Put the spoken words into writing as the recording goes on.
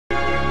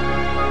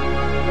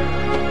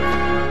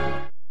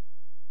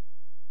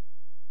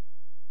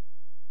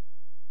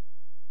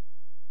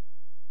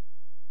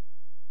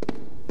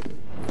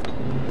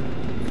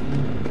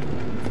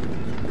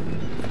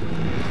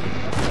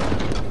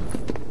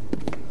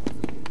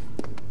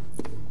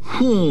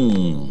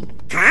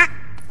Huh?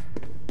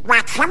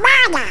 What's the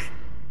matter?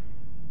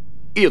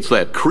 It's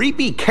that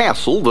creepy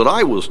castle that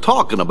I was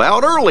talking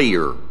about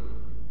earlier.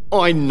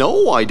 I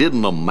know I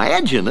didn't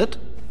imagine it.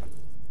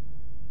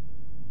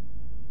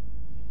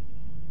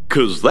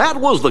 'Cause that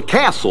was the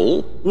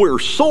castle where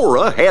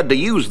Sora had to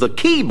use the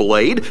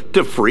Keyblade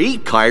to free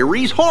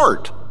Kyrie's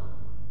heart.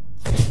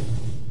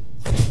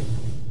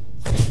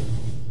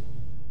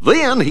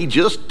 Then he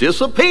just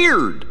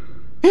disappeared,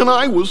 and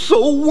I was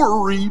so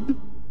worried.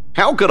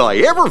 How could I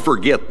ever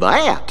forget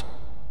that?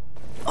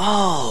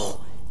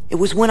 Oh, it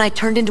was when I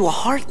turned into a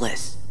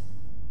Heartless.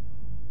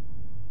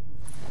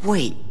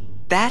 Wait,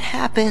 that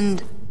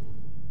happened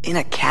in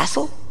a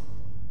castle?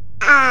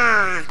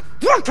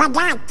 You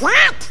forgot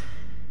that?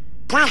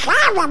 'Cause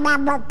I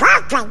remember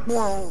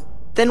perfectly.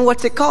 Then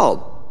what's it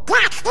called?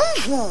 That's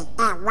easy,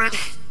 it was.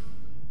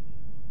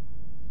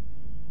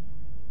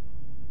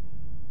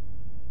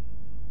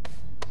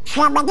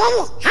 Somebody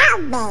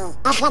help me.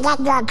 Is it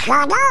in your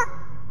journal?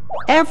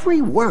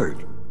 Every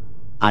word.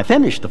 I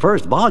finished the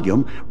first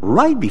volume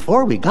right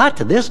before we got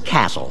to this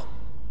castle.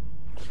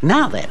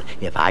 Now then,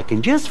 if I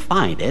can just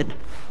find it...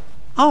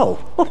 Oh,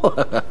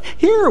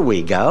 here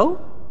we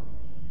go.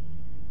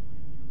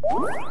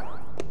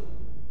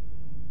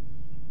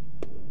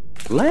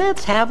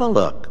 Let's have a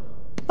look.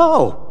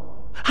 Oh,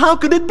 how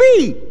could it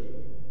be?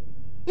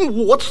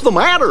 What's the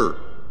matter?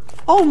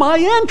 Oh, my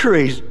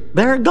entries,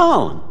 they're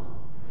gone.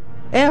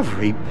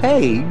 Every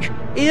page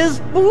is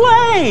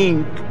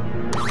blank.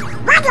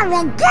 What do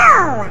we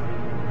do?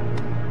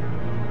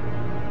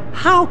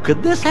 How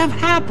could this have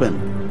happened?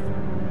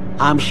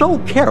 I'm so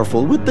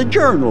careful with the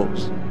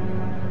journals.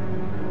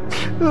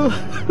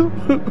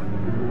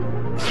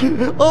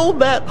 All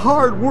that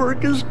hard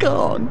work is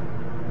gone.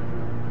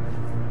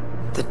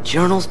 The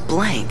journal's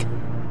blank.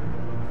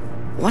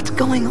 What's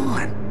going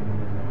on?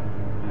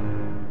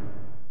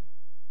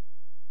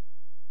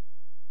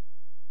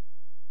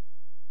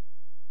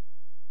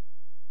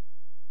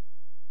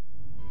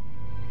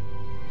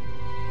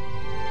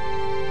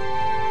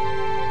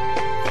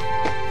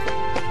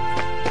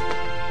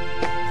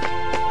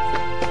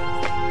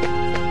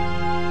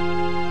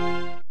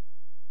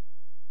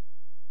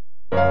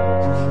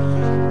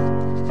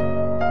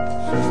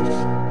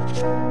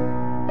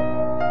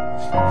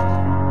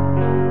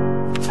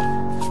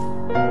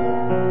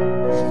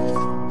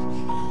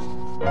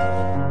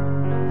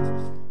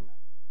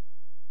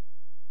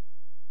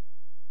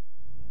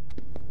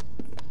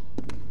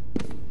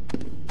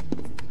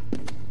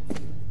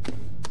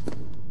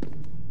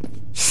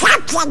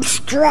 Something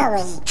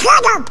screwy.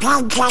 Journal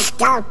pages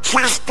don't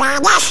just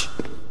vanish.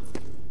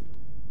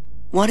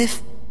 What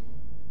if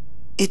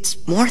it's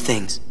more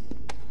things?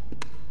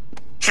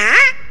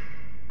 Huh?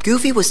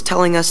 Goofy was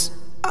telling us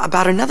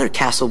about another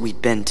castle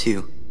we'd been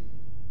to,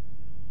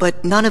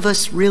 but none of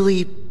us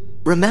really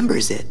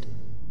remembers it.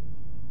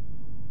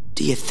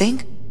 Do you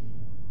think?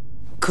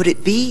 Could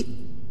it be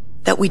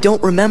that we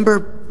don't remember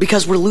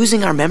because we're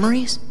losing our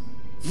memories?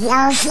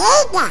 Losing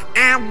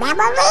our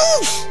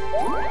memories?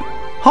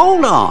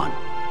 Hold on.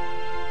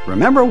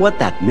 Remember what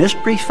that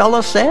mystery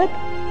fella said?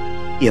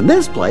 In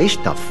this place,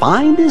 to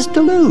find is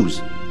to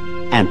lose,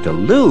 and to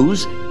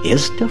lose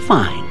is to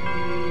find.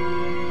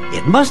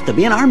 It must have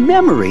been our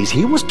memories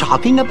he was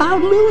talking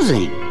about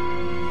losing.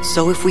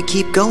 So if we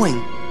keep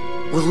going,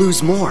 we'll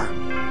lose more.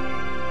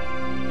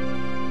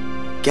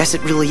 Guess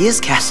it really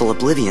is Castle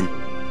Oblivion.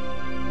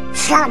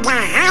 So the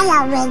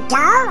higher we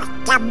go,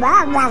 the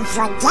more we'll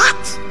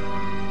forget.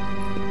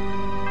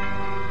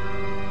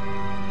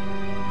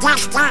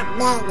 Does that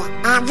mean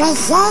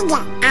everything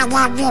and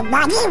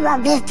everybody will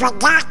be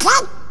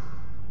forgotten?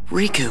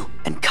 Riku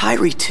and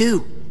Kairi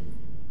too.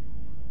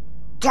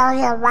 Do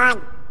you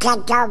want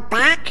to go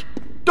back?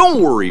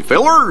 Don't worry,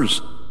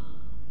 fellers.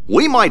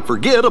 We might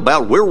forget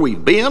about where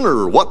we've been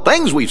or what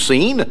things we've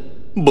seen,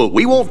 but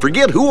we won't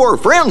forget who our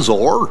friends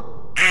are.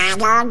 I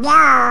don't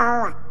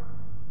know.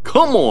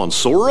 Come on,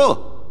 Sora.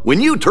 When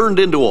you turned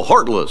into a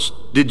Heartless,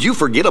 did you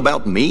forget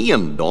about me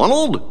and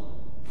Donald?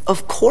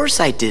 Of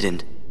course I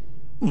didn't.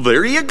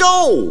 There you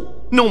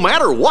go. No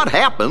matter what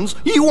happens,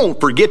 you won't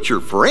forget your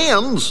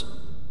friends.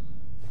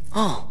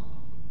 Oh.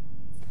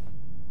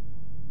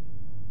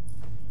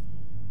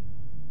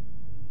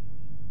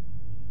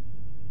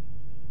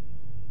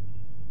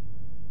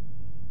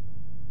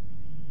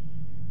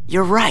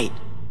 You're right.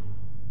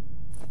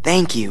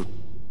 Thank you,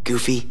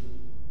 Goofy.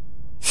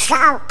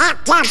 So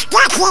if there's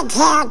nothing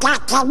here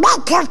that can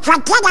make you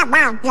forget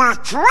about your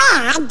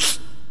friends,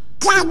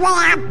 then we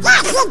have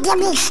nothing to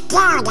be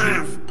scared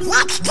of.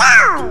 Let's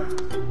go!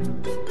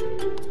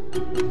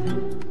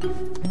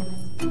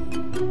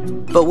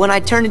 But when I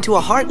turned into a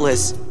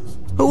Heartless,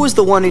 who was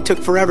the one who took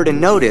forever to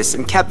notice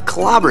and kept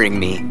clobbering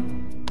me?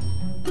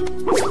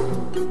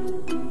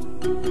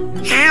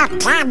 How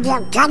come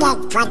you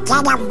couldn't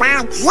forget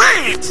about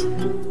that?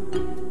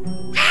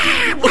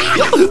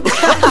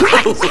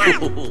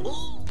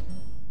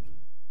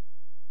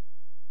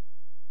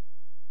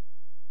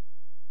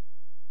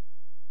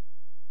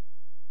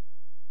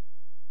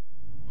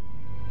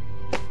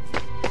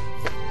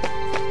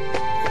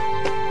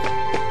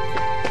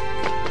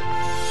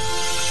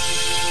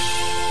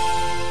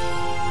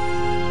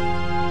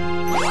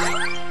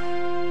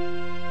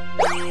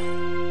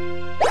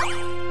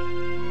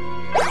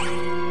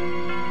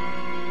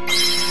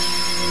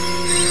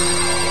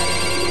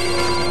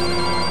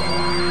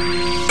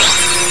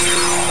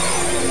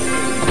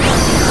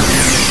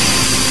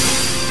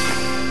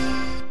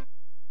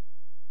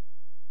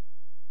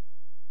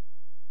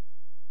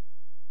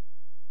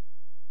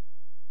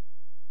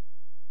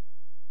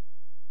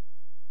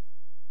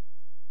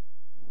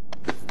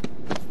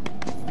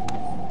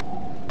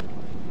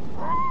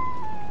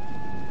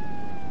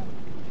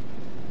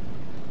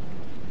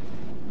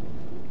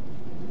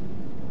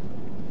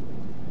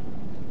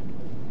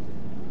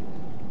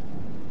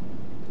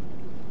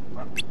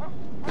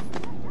 Ha!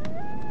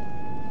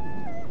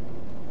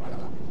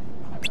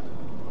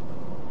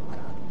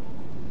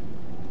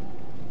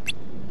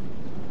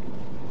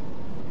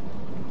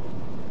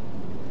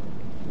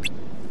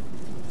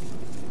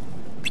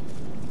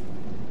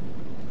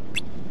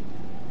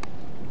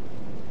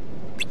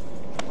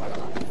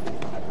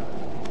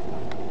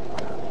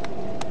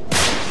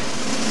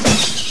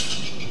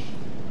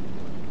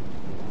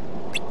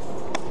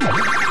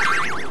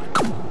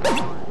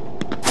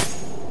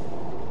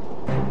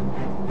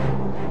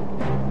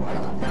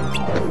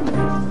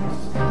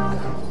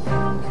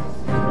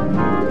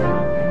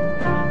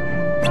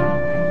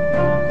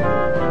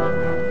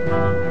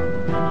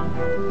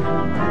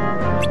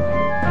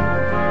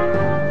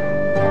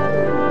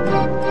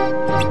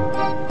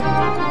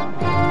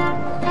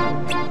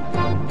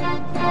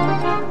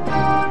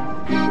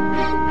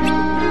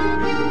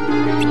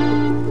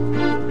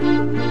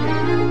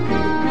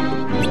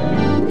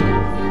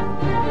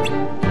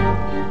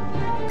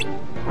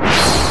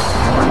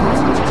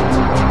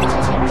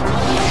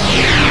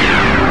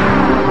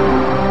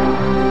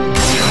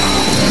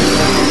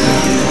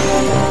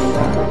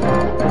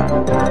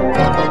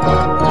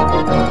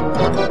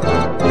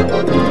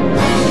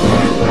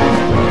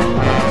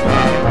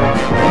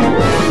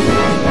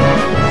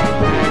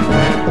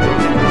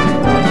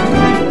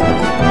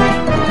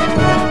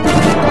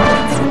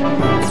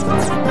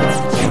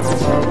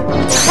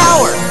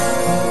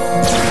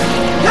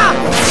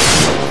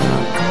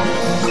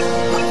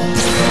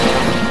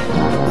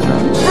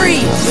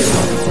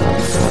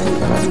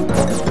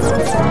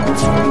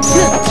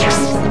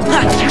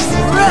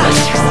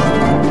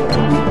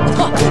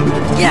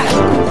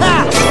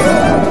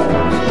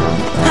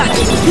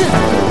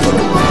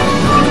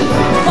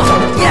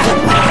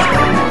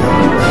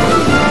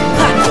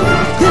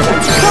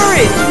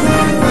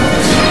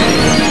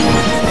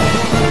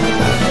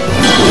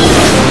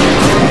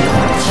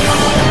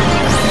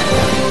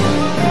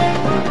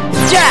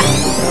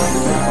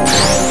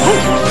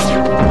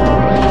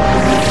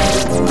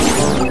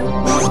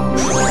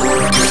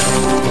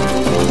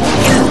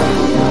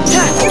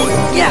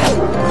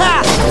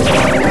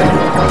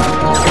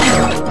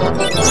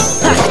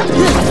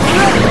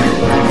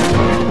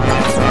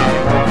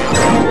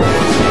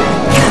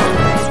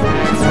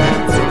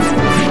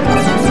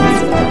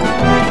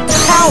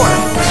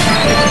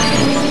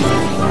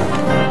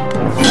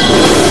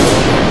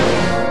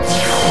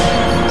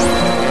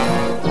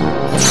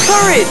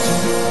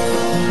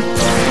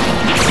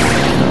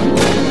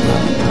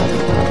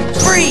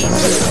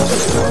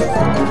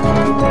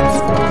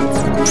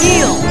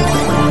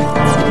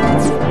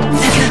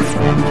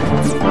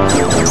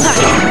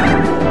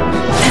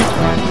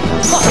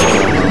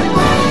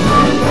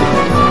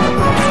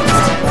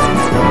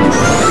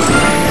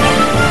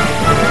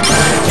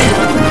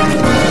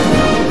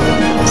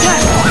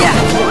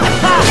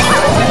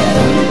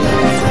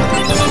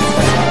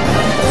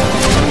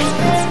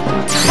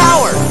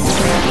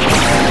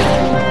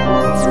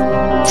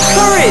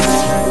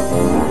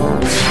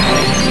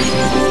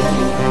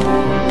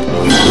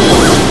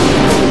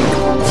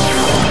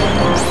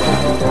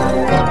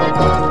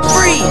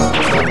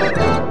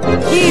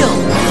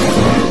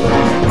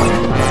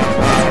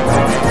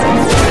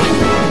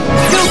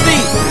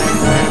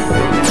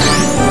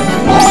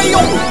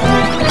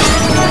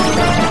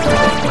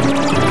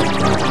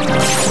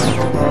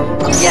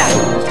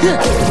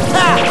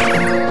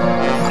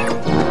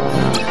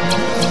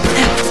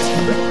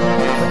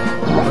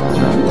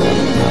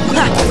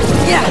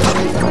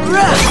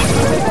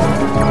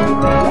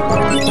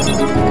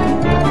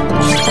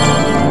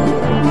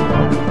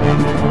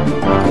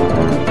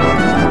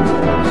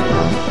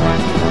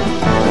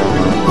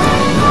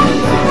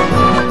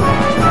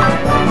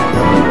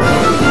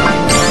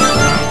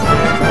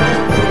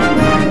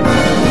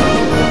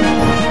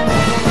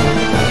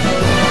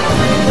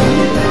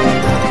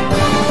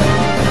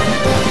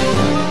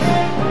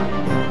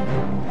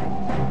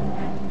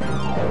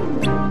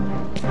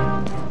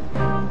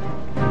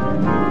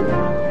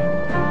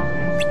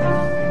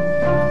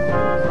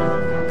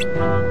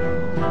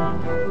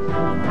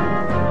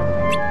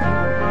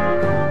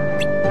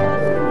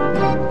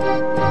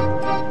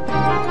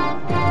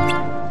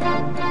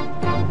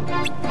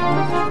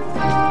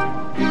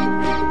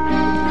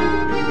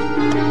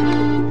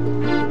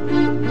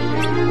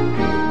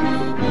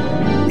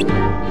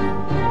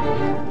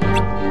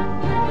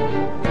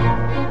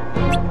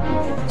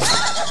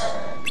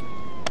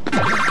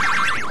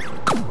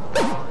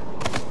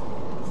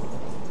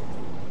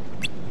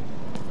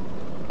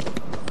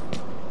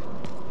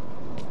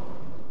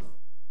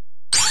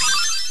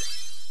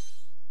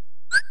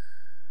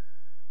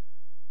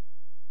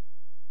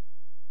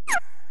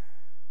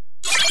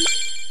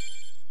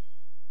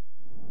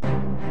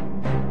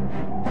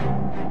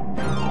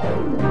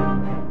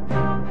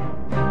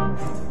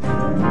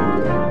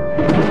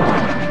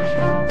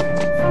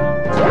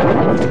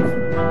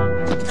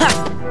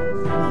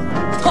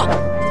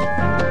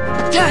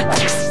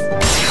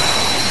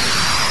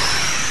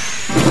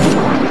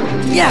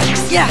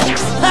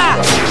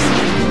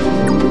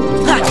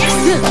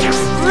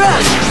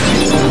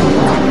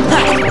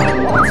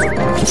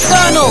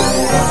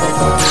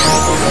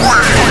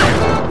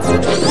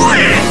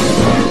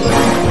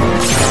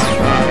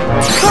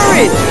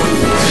 Courage!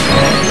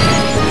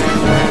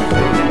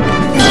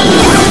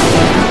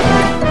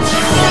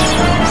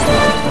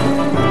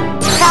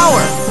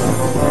 Power!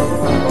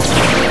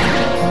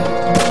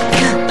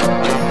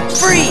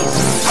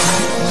 Freeze!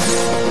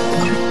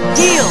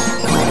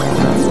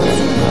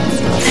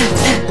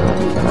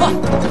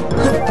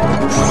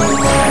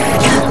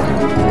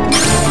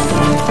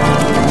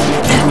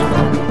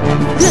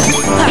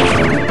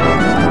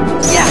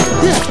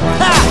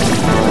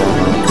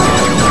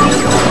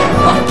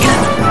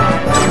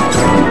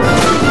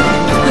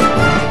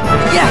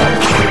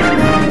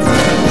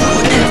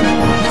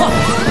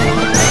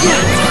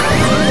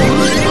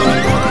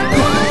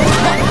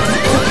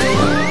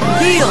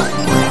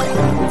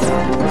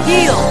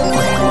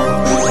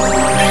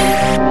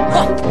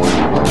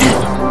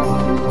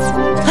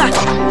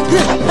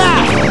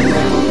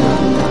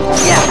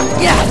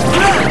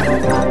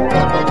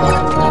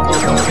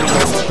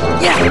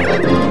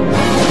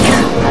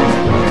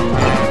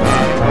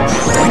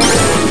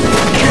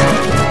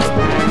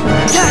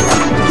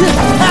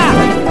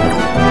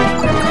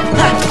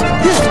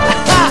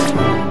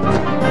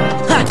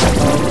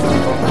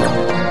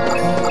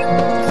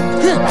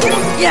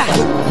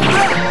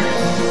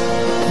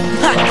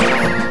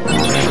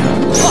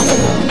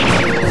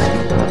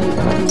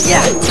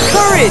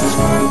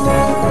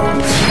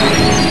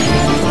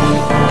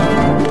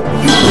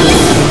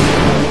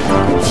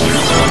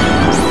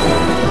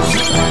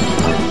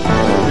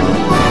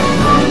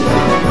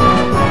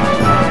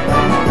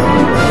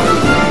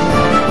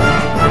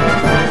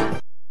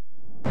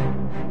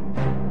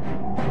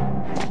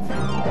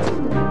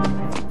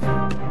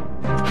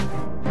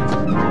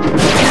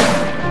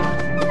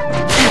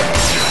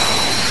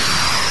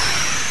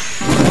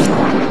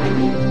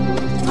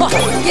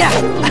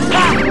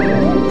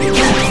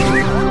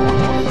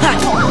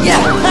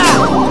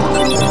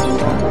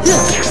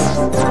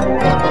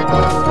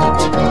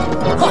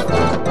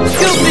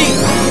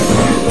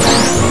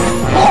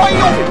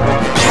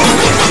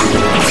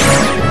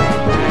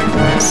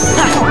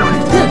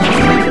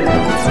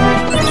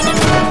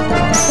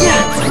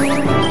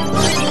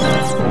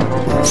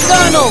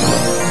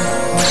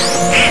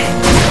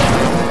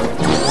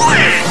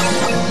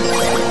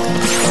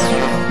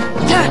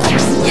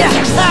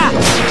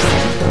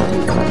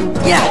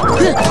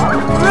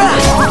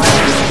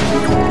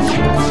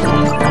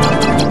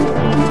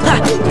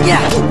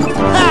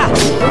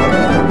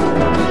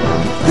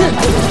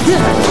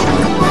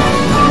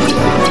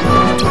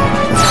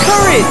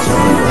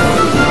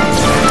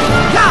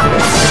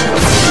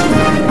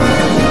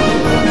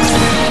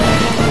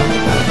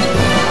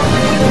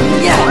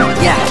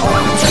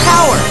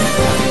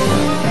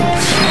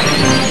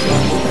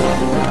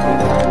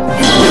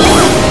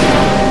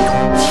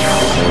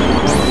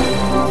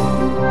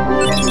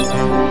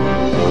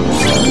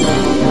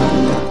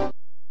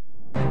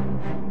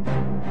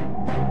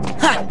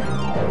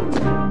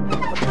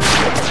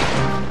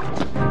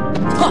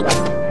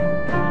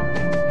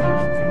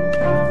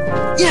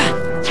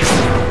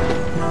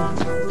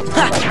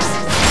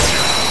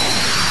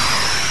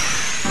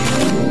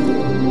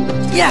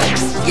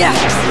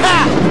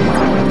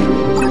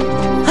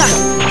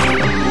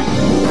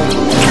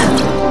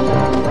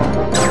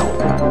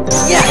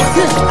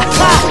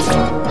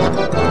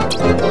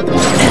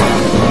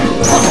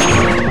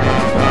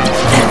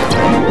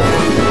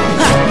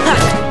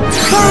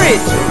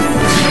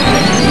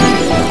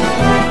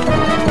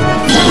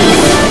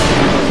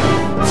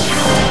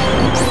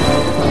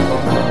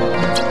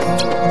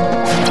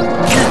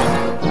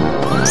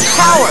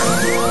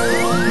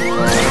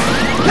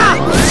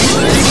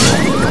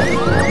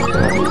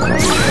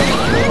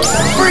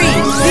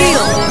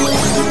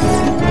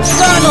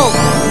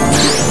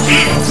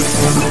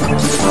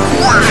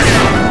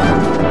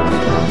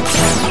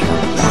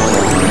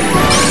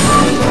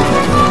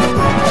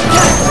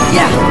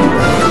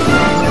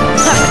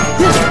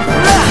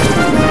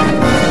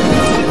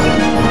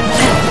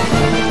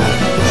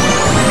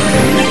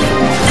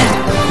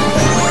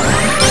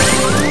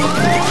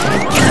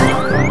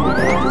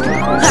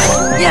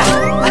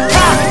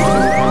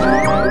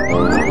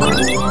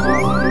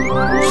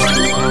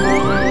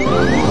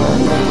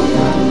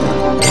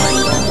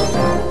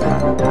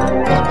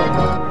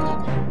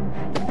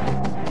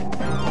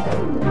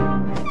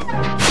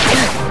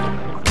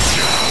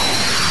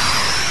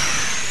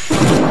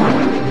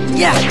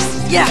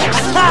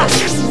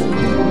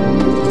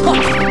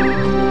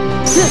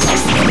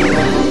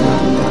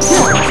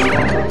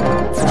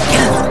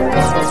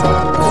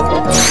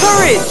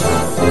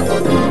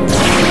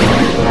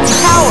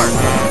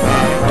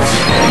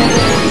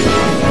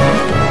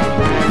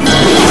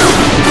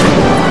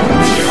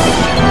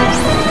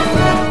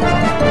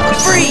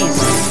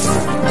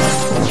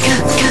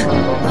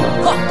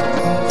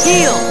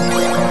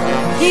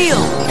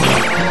 Heal!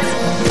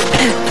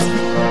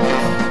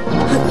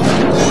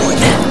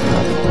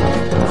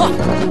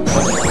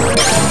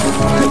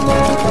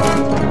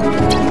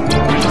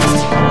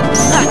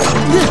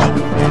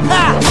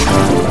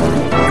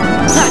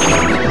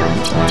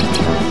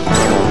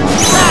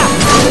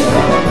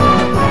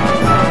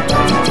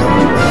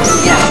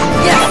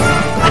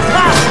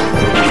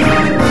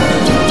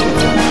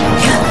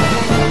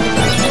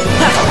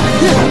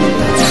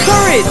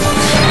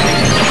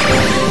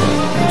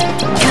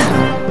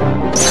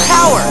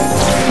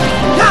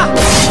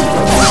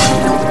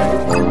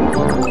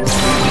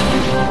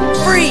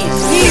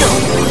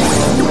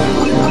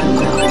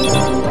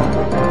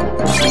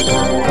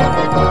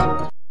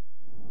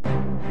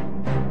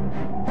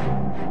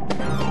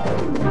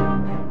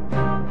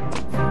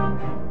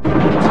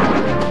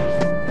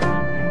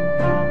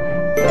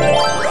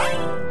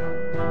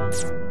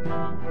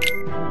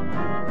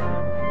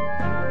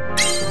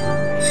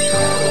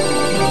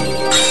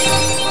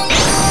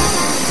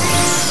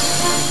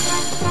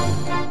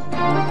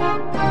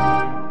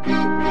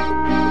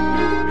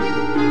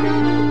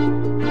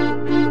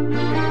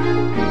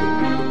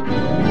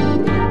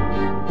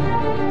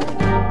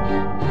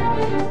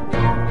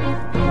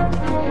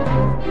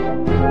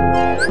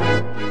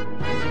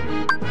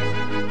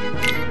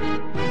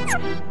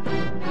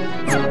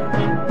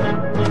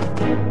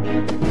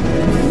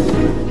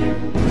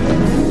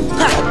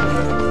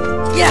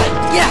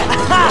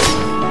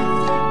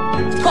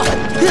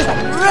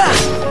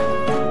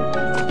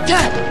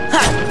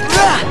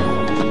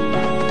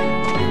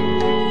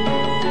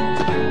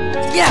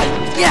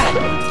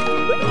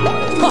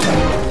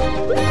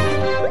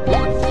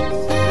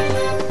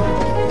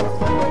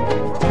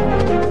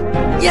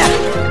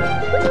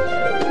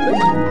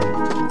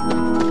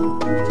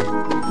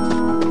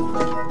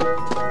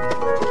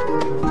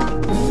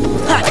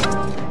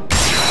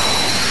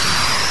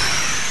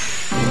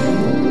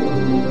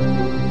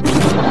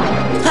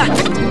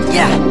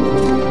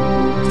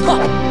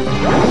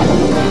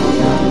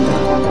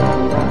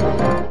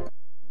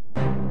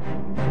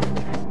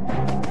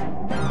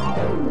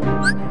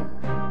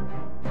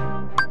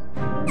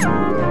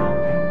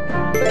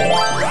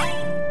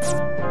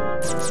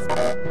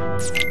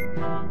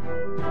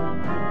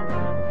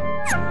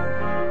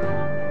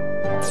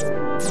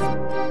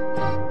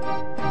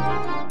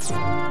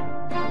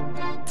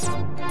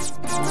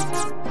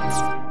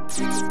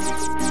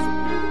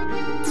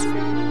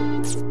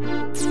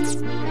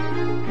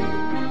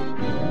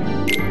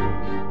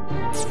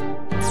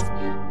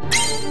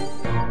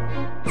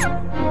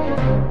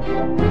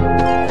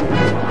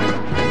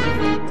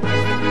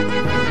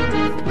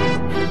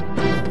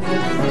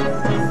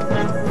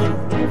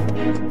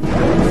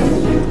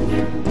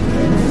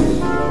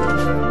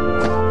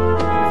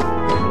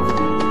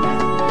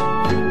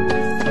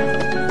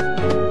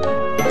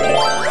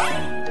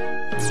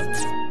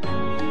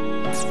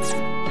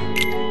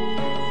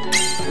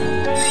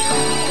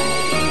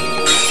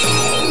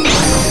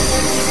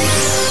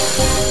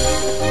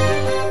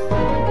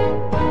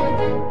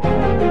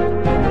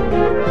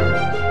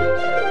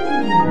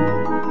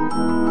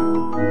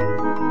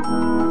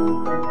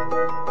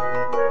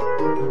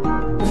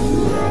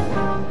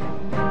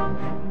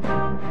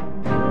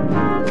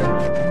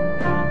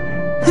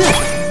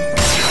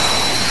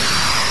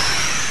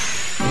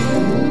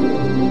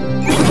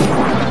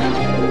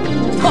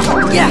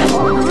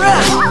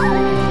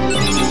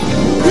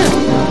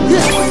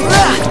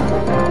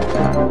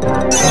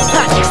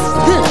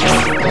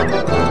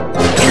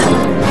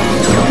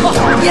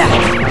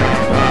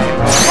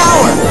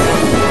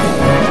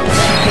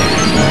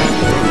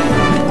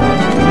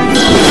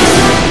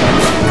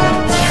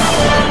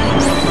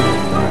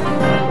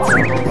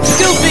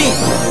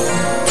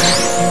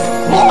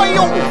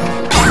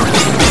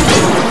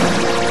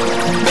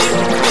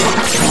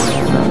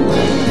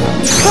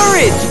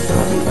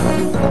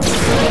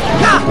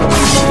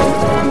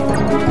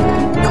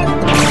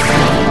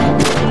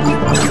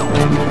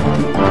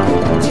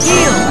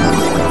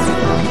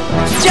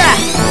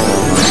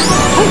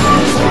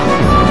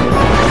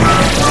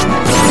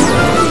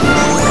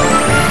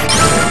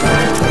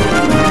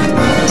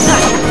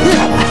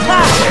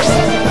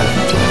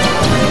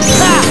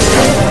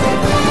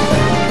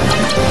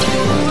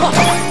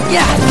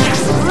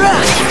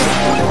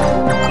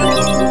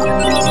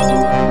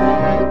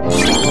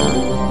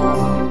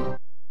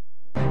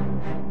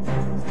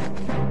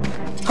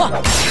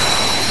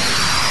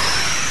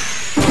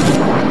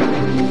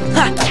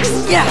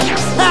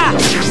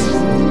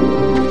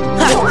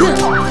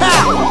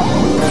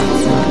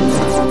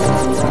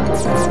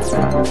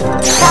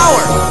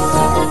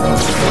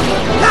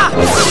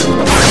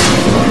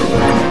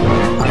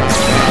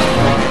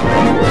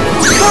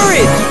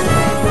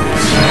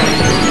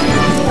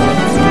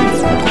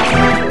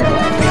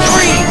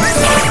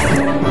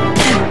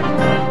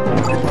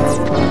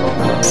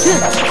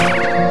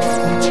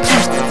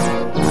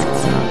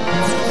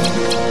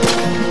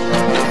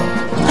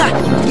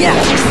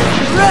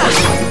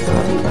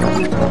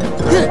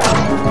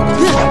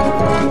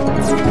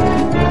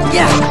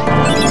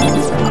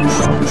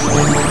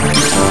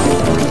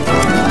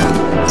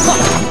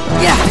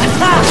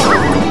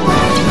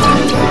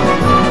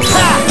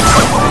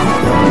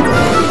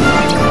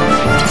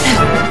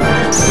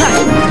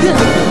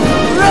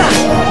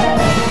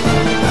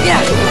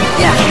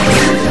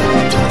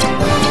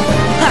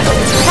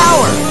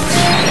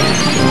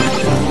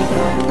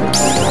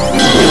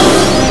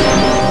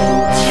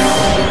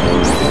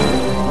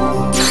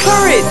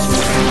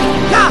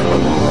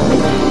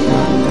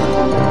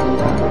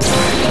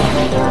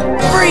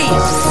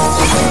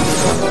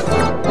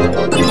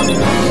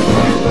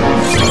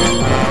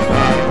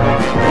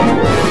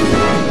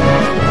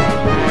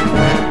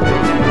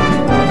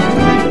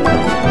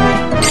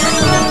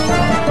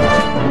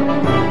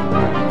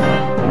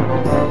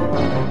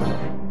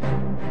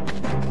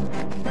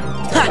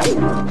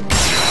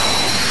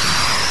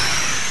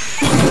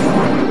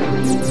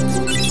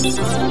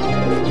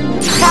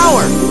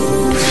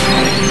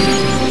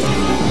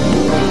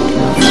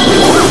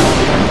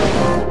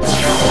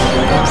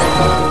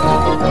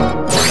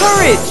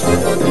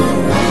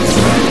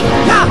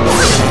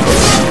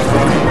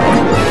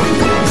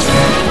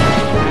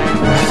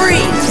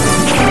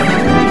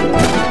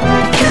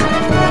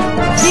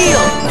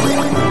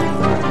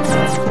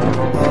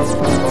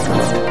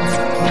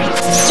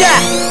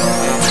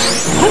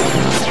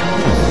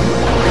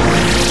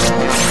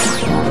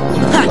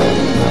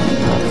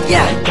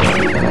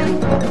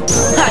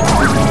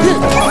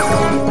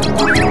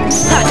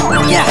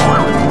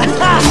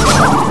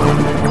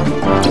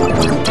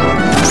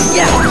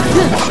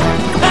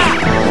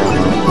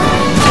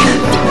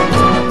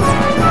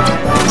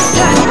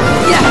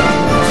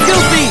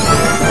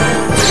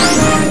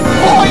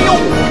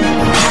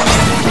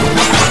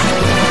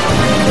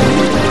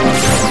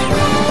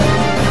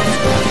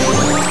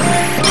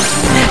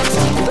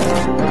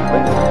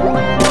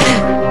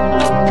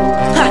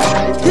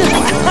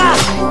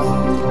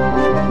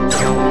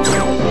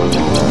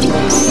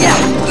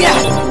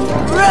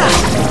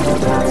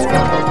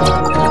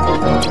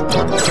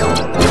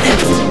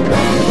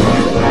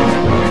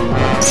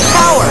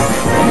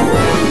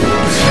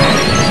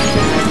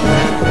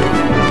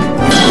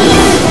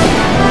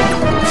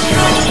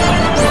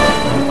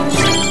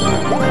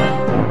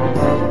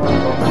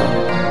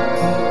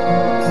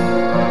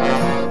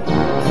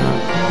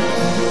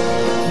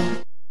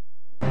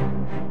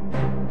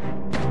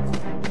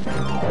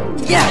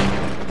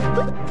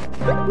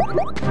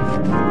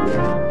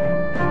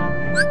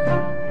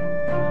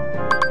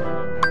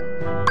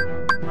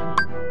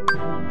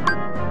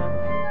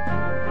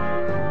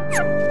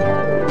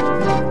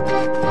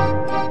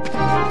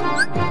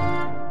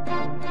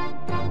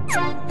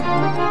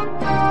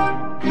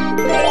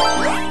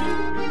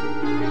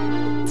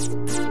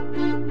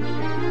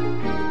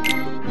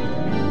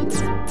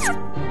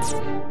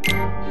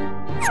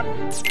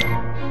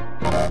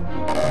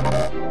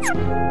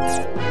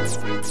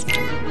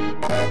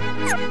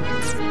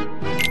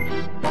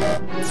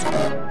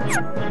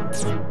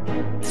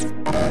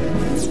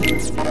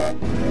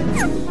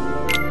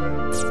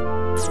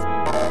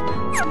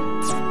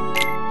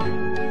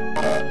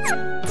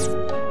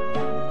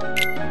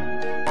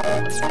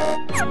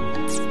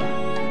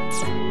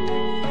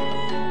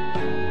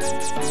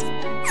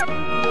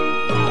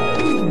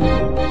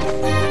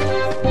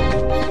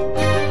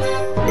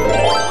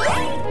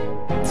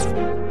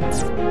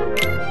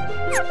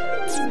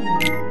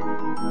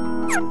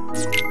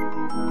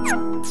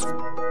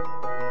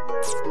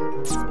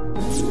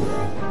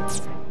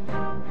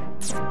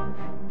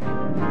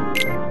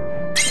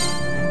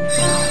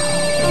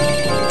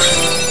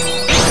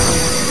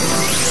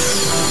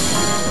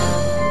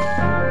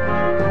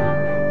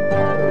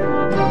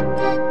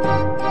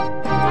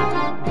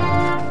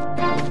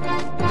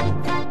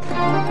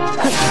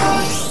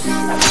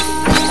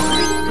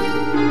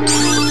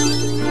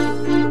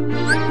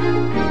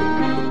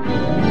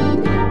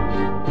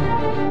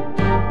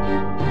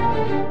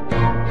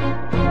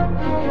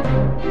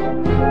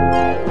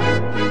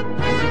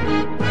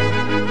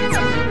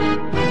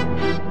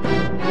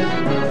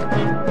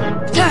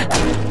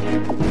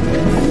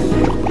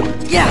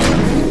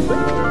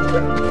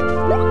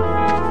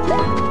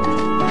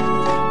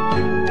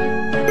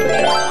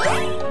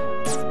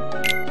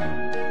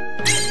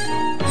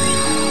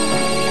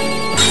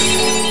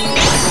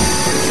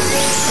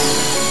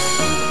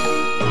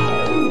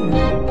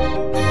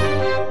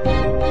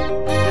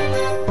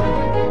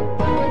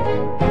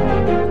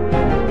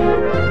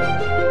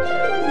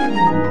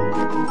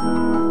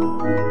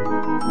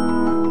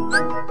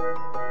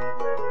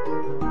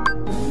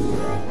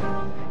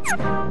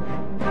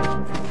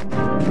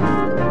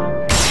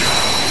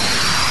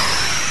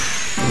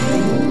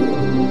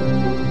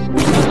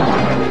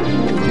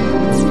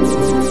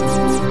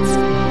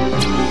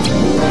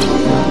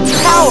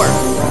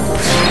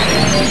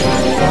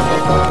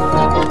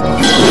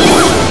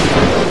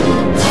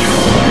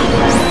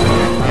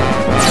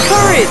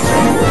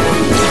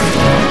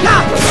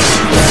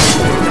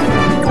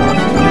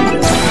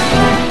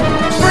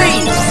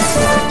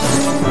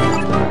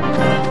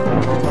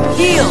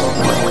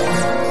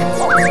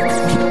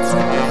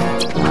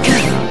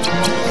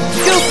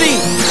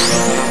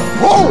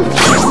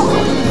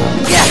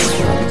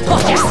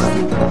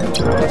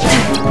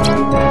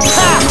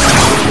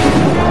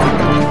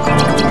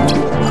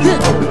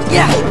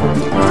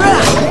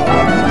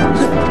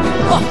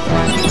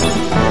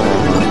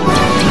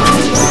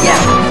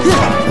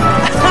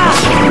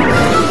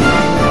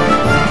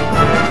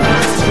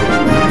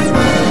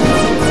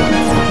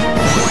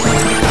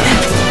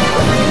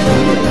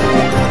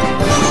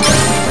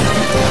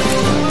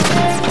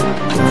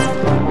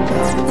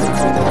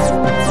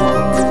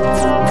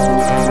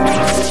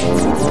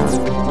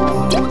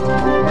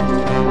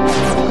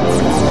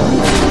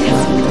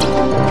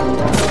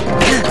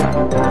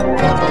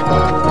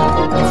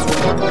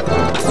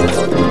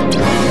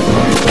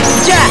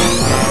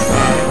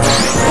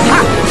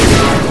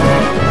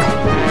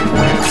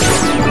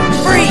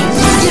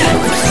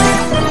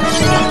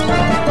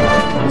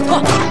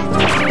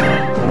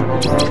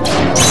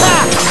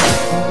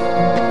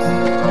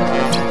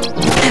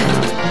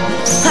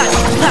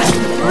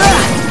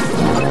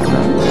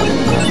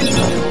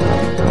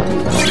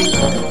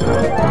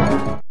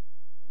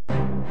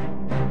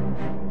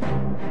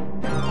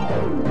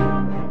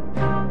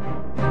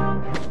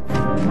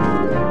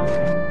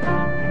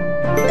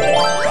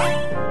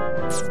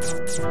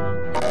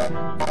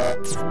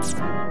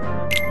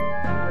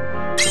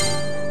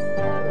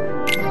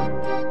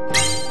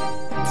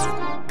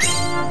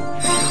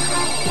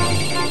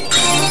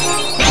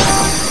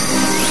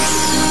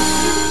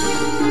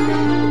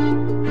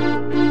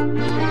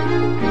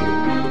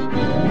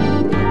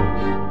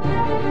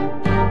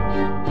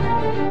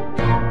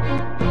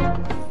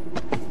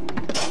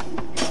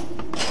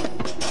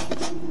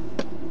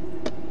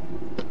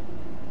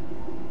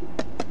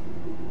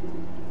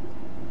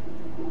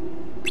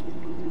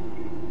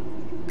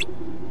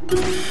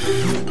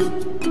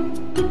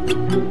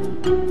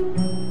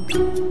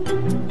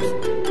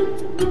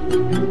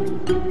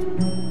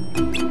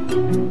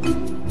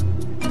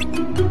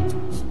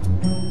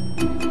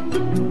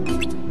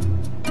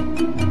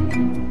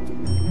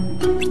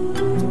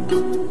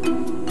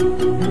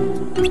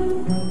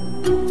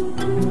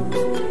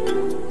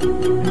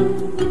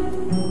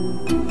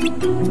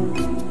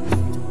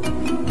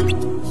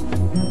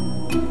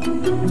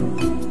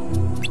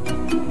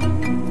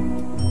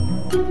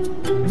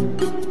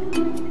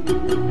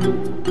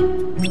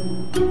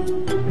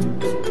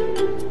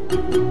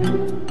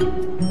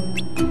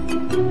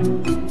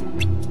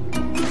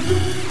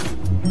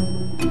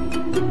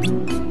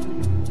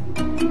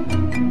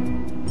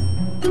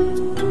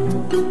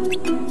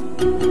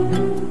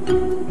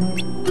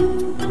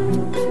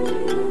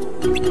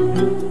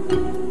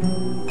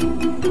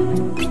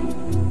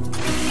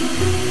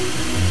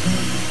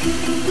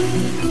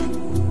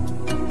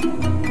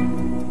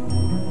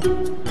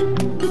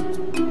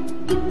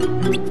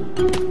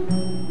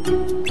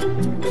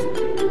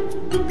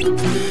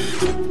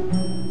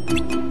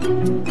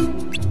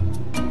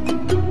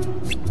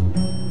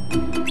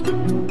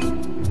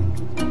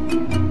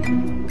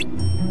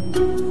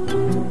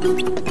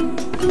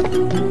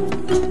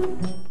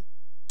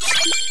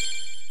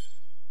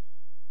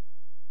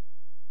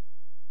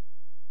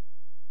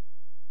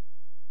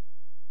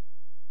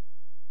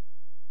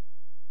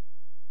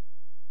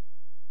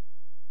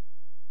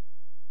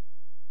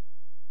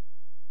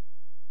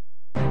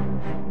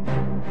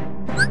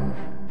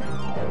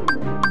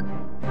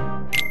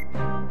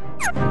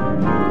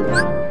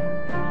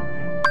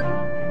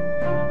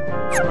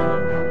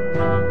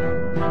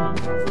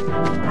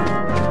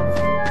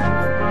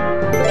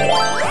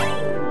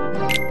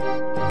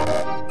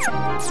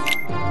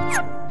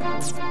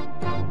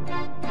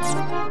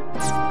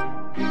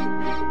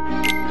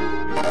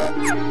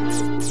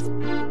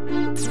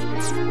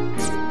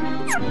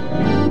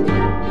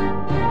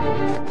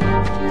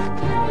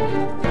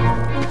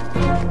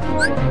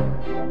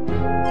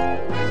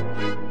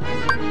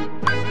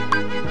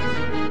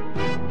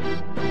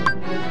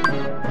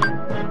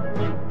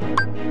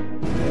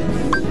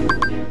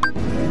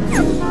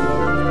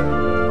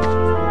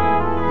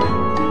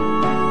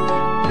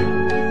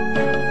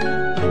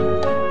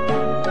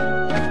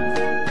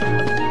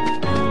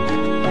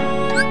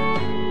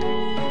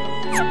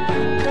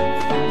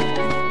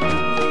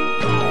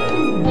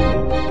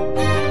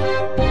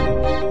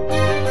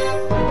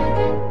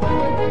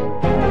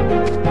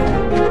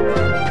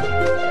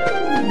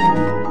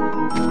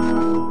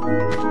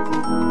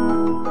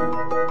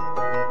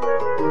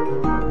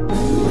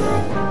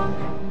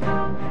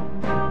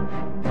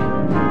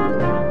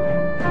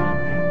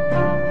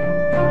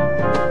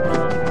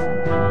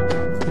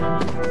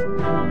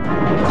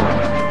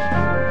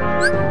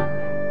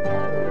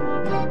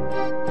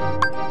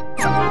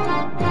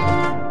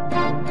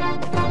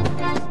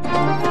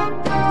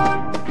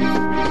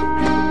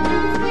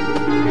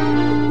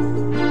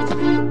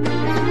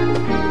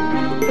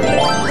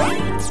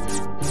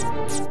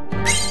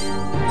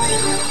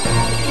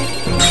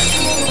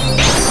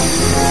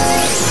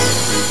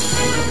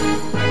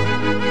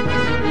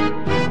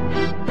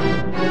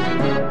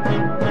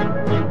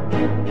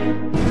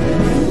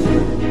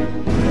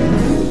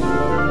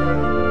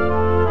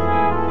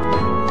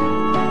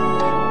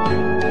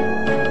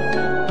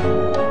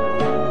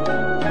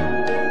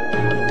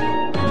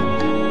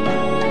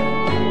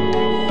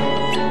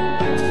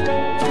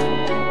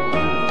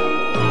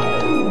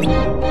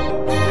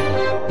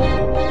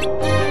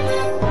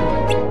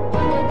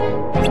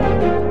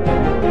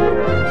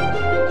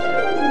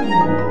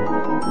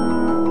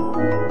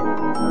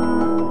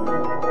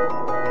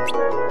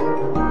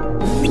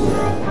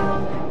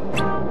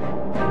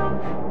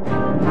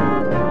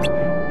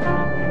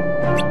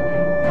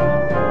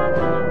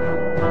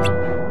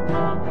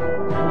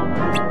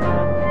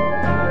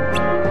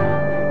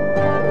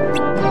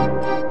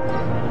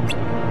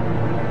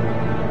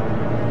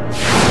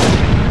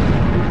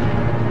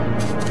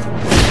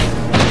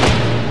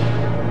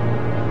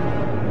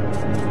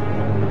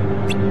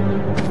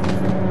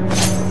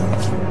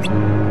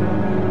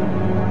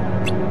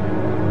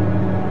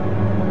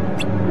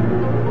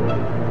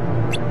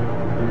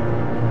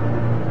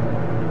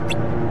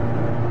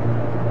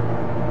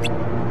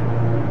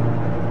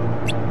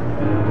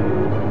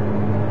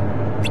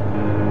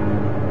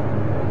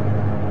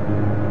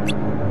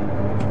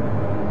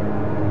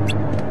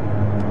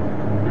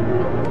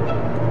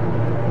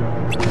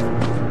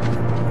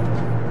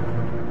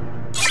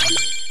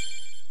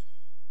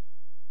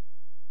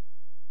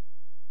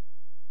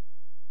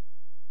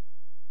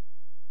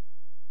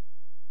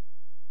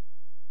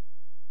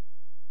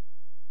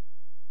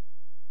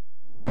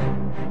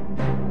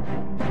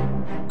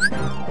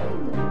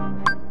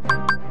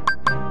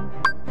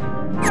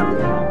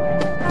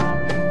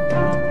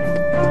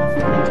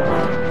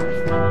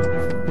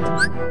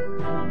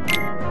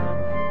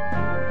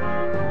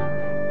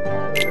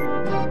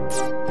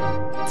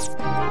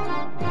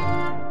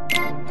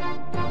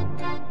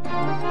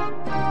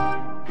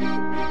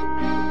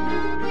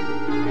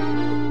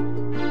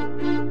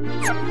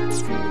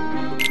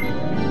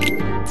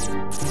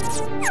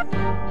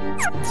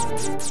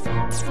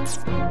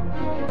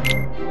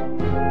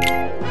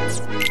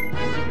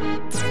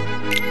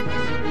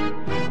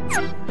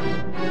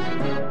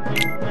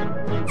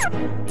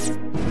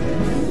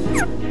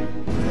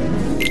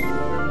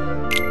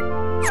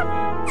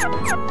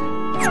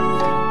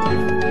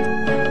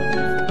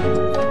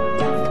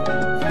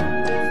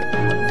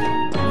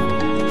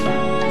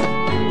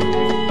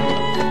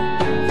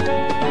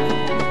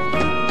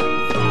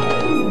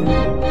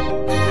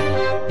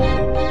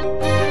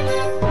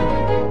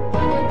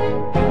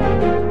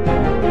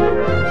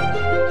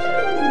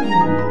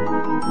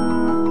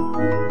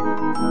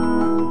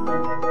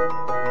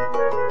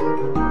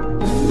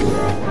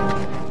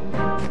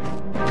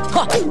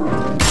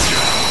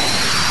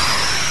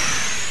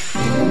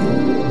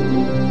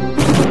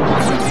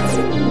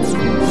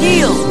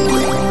 Heal!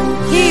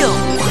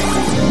 Heal!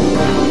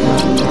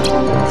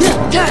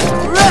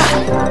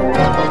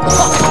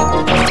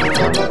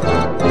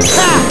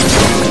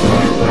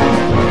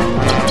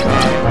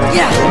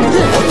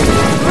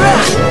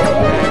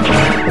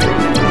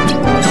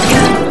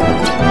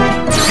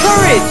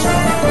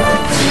 Courage!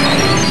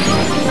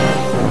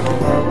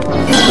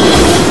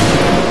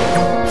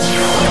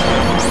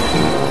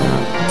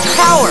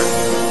 Power!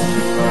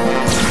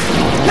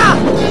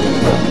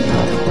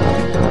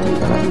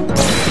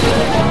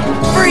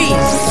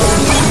 Freeze!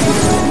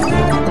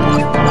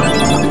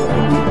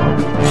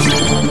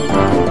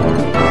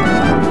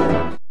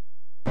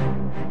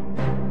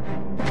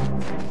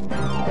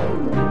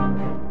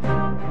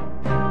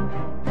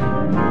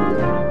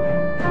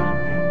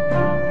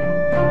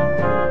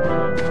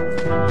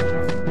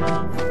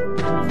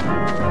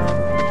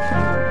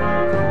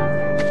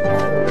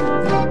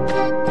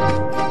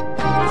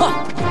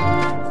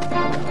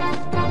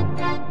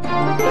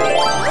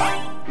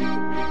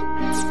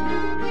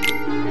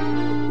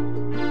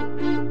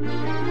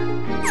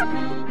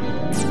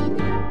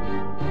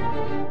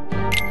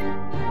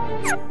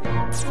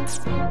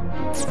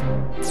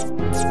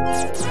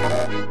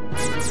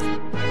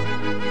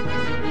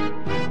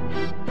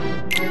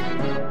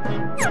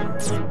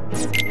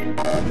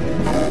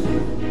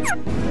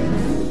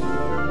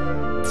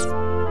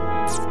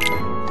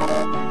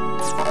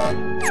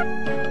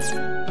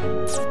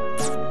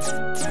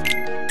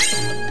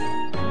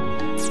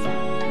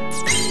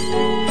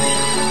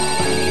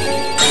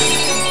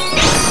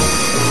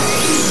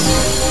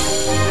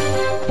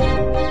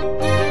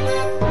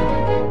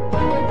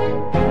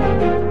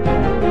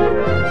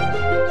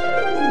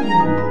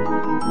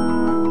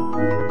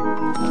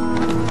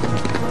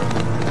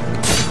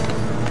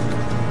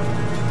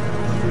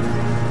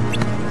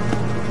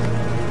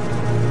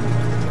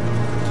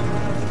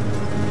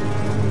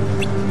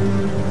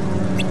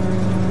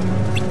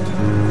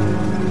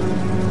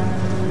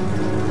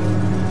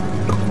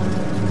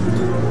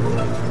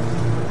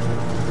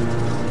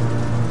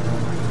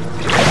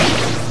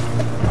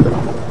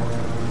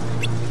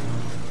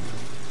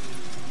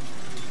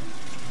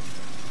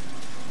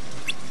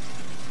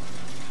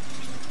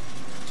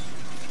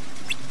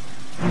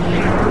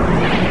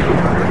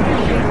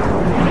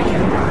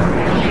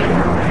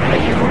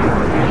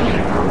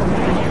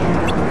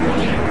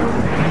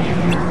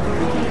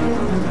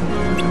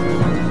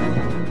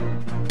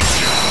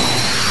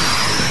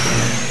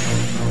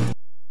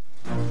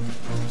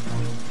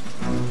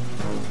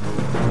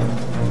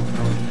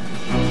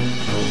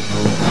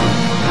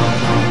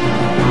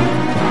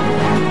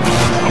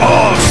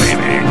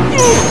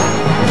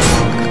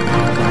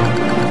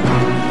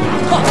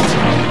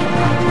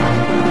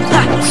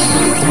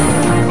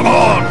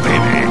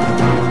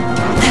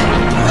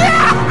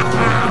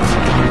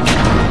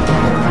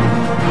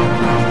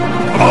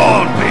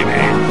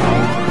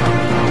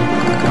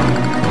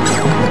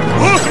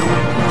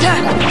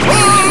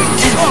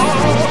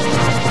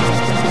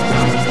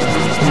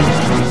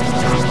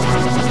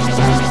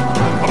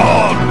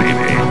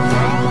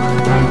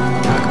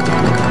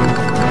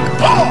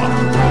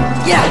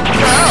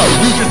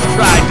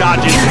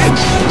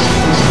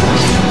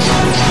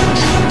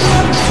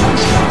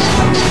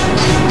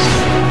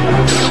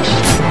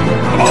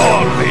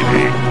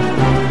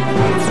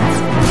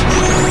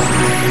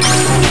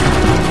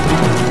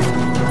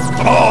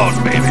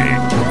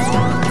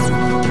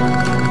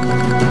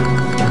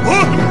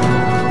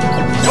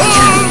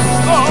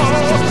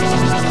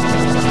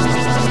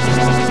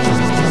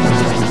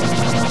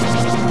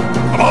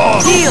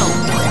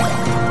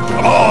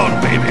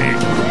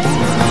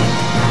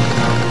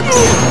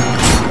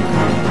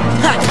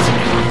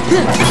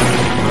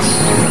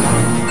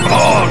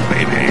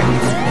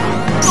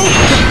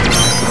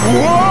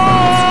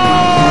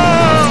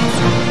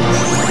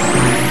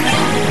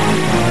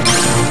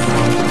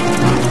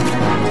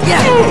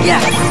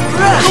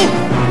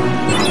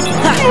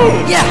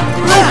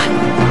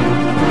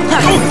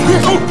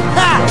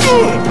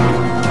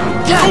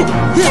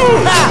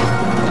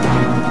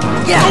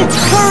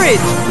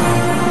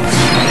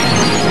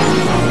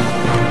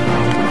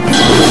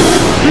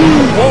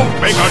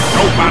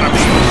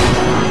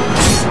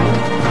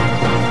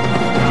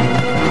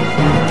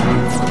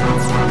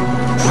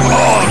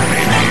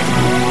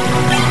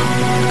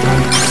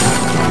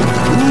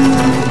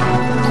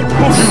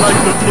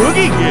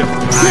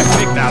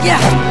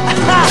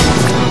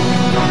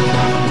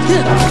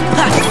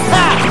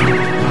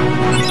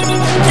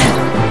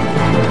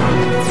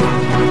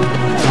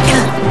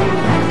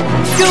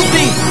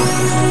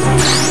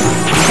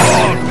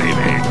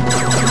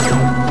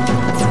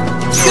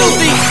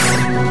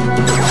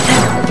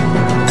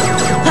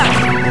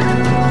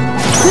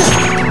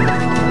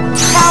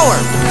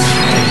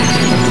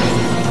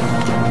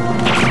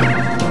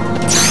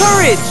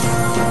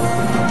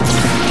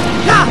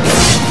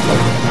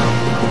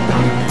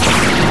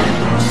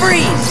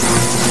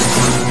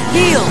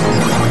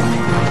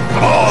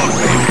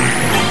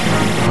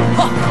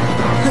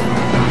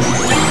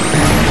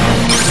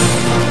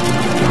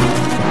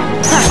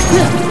 On,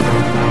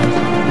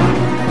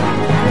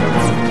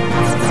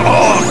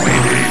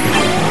 baby!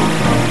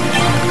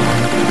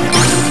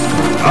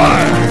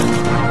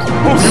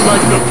 Hope you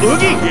like the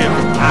Oogie gift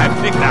I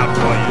picked out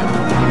for you.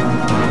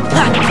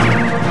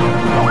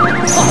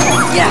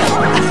 Yeah!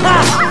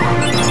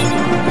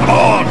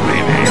 On,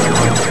 baby!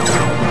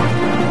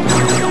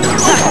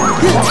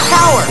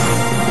 Power!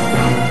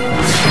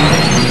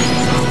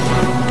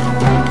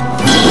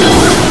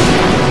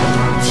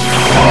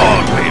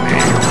 On, baby!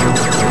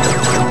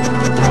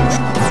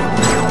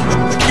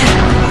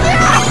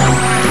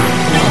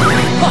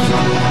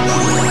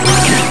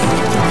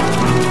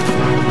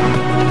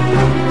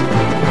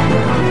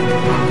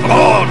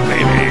 On,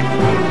 baby!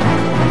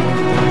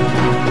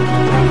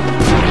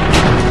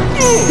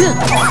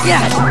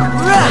 Yeah!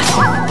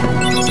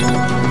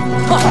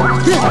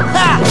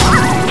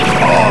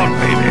 On,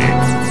 baby!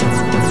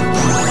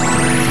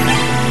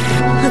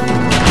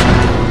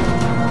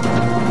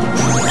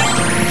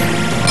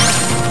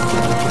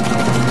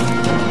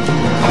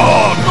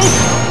 On!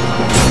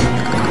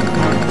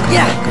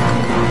 Yeah!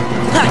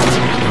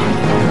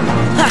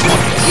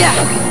 Yeah!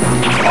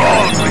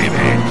 On,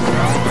 baby!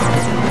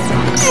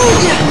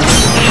 Yeah!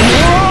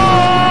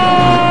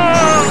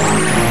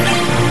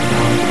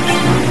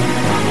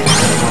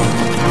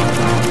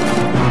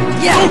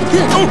 Yeah!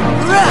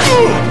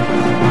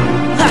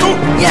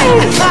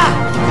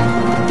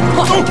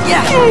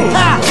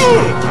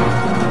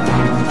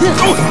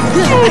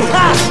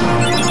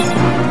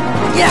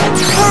 Yeah!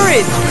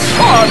 Courage!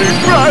 Party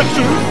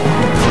crashes!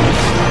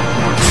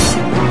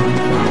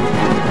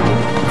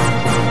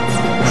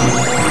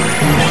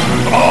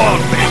 On,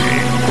 baby!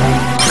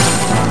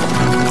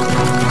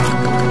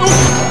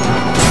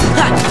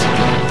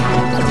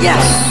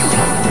 Yes!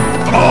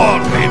 On,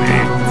 baby!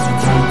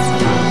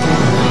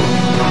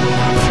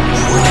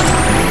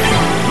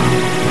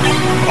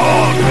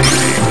 On,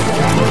 baby!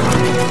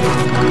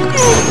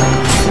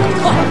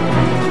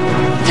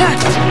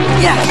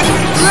 Yeah!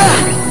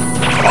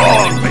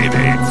 On,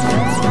 baby!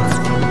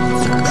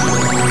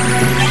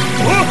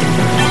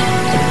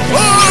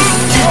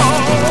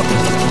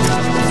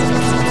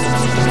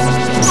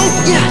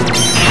 Yeah!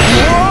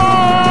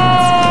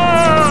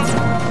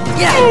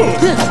 Yeah!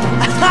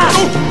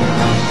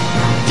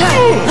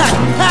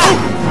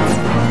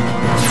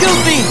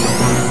 Goofy!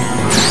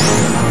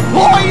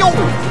 Loyal!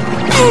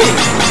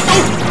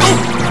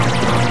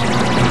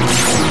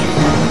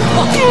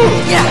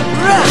 Yeah!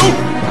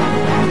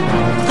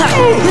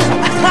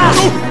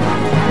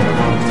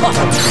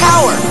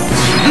 Power!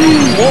 You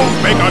won't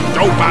make a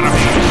dope out of me!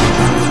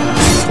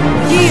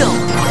 Heal!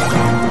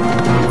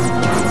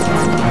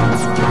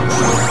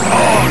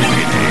 On,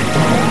 baby!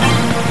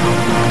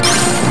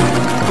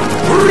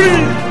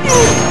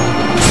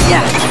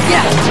 Yeah!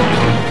 Yeah!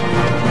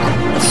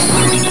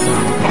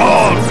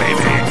 On,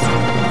 baby!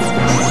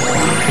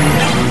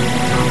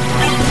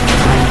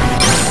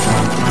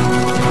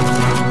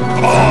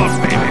 On,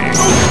 baby!